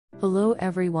Hello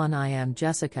everyone, I am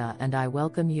Jessica and I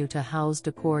welcome you to House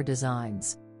Decor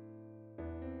Designs.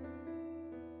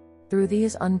 Through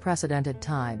these unprecedented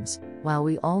times, while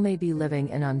we all may be living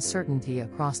in uncertainty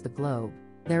across the globe,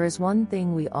 there is one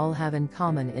thing we all have in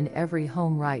common in every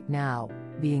home right now: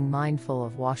 being mindful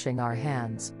of washing our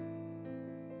hands.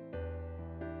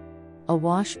 A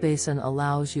wash basin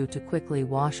allows you to quickly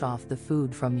wash off the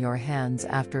food from your hands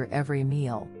after every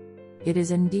meal. It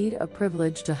is indeed a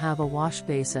privilege to have a wash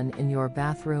basin in your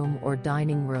bathroom or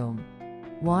dining room.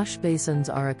 Wash basins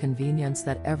are a convenience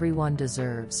that everyone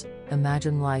deserves.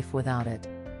 Imagine life without it.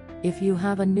 If you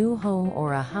have a new home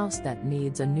or a house that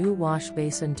needs a new wash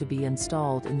basin to be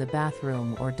installed in the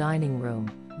bathroom or dining room,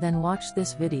 then watch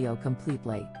this video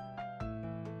completely.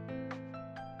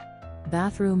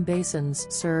 Bathroom basins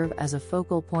serve as a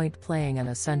focal point, playing an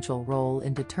essential role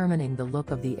in determining the look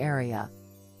of the area.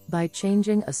 By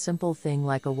changing a simple thing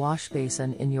like a wash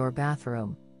basin in your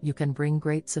bathroom, you can bring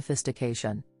great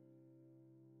sophistication.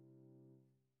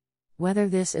 Whether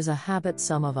this is a habit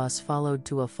some of us followed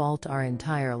to a fault our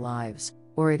entire lives,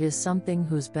 or it is something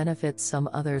whose benefits some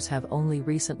others have only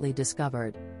recently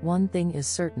discovered, one thing is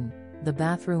certain: the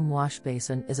bathroom wash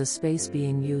basin is a space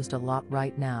being used a lot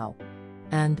right now.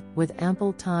 And, with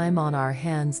ample time on our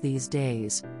hands these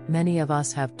days, many of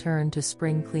us have turned to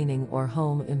spring cleaning or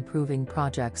home improving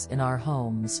projects in our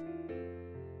homes.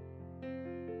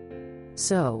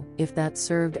 So, if that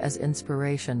served as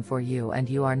inspiration for you and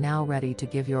you are now ready to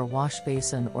give your wash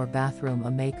basin or bathroom a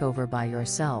makeover by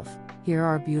yourself, here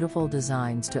are beautiful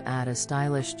designs to add a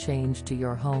stylish change to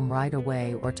your home right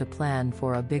away or to plan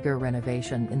for a bigger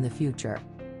renovation in the future.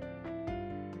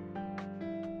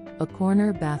 A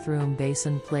corner bathroom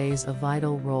basin plays a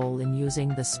vital role in using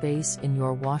the space in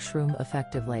your washroom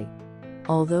effectively.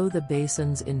 Although the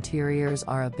basin's interiors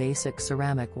are a basic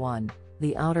ceramic one,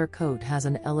 the outer coat has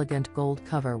an elegant gold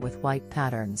cover with white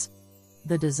patterns.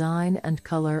 The design and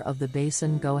color of the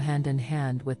basin go hand in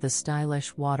hand with the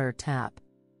stylish water tap.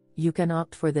 You can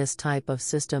opt for this type of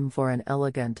system for an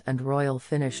elegant and royal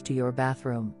finish to your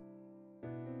bathroom.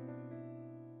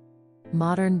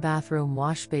 Modern bathroom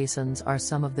wash basins are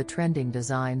some of the trending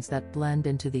designs that blend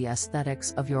into the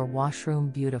aesthetics of your washroom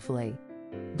beautifully.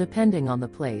 Depending on the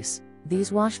place,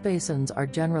 these wash basins are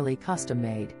generally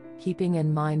custom-made, keeping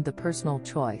in mind the personal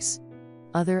choice.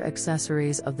 Other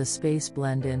accessories of the space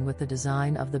blend in with the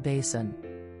design of the basin.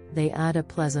 They add a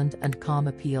pleasant and calm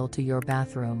appeal to your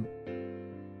bathroom.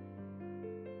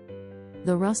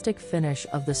 The rustic finish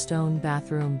of the stone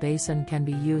bathroom basin can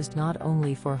be used not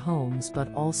only for homes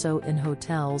but also in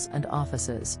hotels and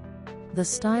offices. The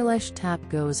stylish tap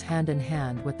goes hand in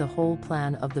hand with the whole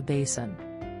plan of the basin.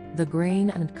 The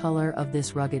grain and color of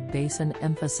this rugged basin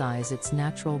emphasize its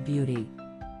natural beauty.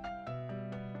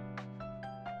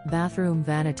 Bathroom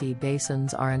vanity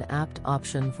basins are an apt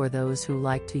option for those who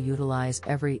like to utilize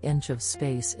every inch of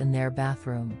space in their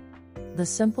bathroom. The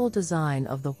simple design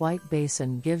of the white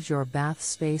basin gives your bath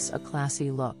space a classy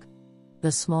look.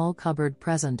 The small cupboard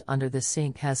present under the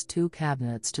sink has two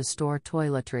cabinets to store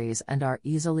toiletries and are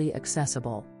easily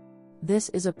accessible. This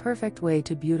is a perfect way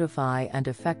to beautify and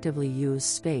effectively use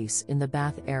space in the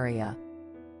bath area.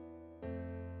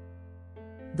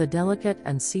 The delicate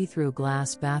and see-through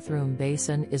glass bathroom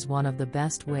basin is one of the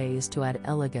best ways to add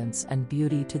elegance and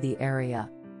beauty to the area.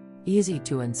 Easy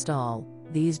to install,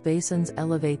 these basins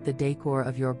elevate the decor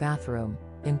of your bathroom,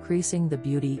 increasing the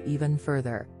beauty even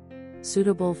further.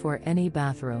 Suitable for any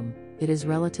bathroom, it is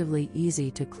relatively easy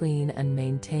to clean and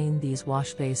maintain these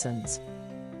wash basins.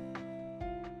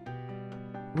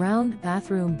 Round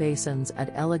bathroom basins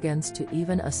add elegance to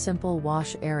even a simple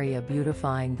wash area,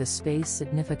 beautifying the space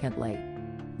significantly.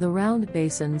 The round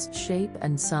basin's shape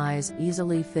and size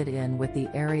easily fit in with the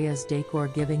area's decor,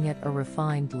 giving it a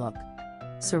refined look.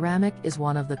 Ceramic is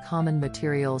one of the common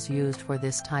materials used for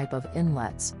this type of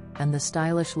inlets, and the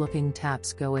stylish-looking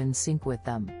taps go in sync with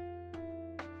them.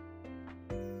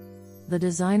 The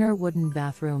designer wooden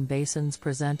bathroom basins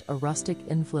present a rustic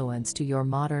influence to your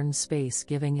modern space,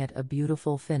 giving it a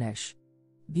beautiful finish.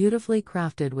 Beautifully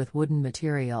crafted with wooden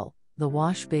material, the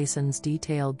wash basin's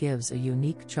detail gives a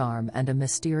unique charm and a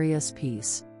mysterious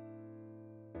peace.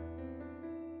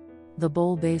 The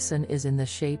bowl basin is in the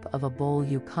shape of a bowl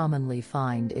you commonly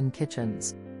find in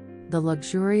kitchens. The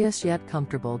luxurious yet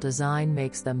comfortable design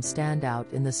makes them stand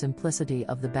out in the simplicity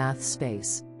of the bath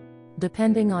space.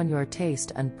 Depending on your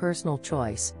taste and personal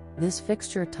choice, this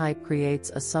fixture type creates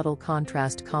a subtle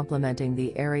contrast, complementing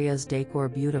the area's decor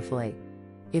beautifully.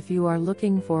 If you are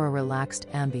looking for a relaxed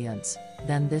ambience,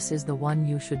 then this is the one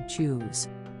you should choose.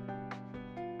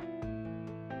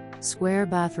 Square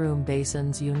bathroom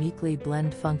basins uniquely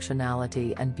blend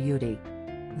functionality and beauty.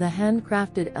 The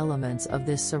handcrafted elements of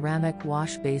this ceramic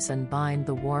wash basin bind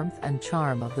the warmth and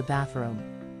charm of the bathroom.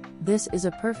 This is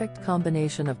a perfect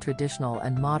combination of traditional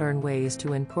and modern ways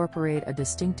to incorporate a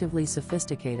distinctively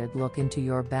sophisticated look into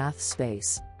your bath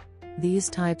space. These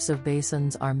types of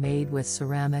basins are made with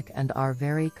ceramic and are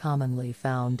very commonly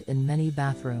found in many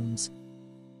bathrooms.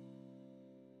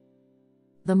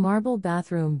 The marble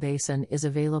bathroom basin is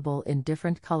available in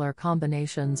different color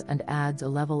combinations and adds a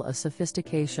level of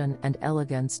sophistication and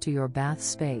elegance to your bath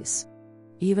space.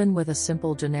 Even with a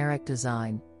simple generic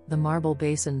design, the marble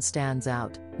basin stands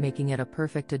out, making it a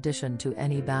perfect addition to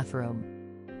any bathroom.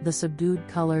 The subdued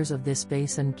colors of this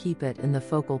basin keep it in the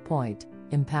focal point,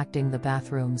 impacting the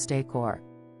bathroom's decor.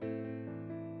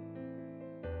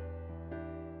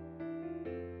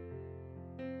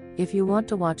 If you want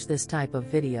to watch this type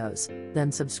of videos,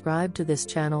 then subscribe to this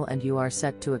channel and you are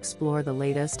set to explore the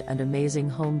latest and amazing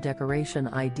home decoration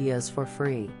ideas for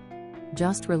free.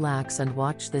 Just relax and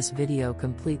watch this video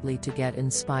completely to get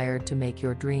inspired to make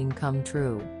your dream come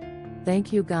true.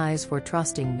 Thank you guys for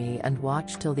trusting me, and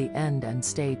watch till the end and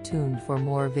stay tuned for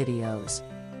more videos.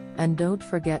 And don't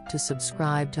forget to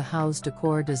subscribe to House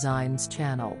Decor Designs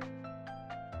channel.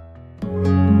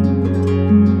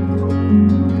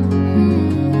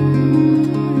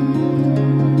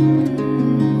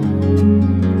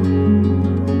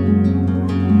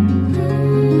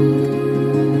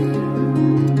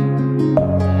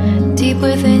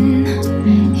 Within,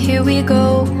 here we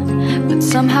go, but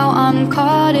somehow I'm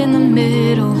caught in the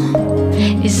middle.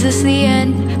 Is this the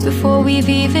end before we've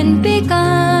even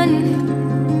begun?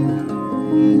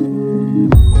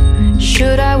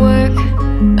 Should I work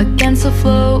against the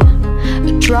flow,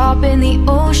 a drop in the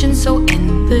ocean so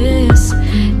endless,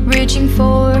 reaching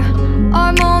for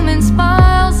our moments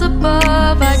miles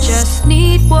above? I just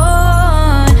need one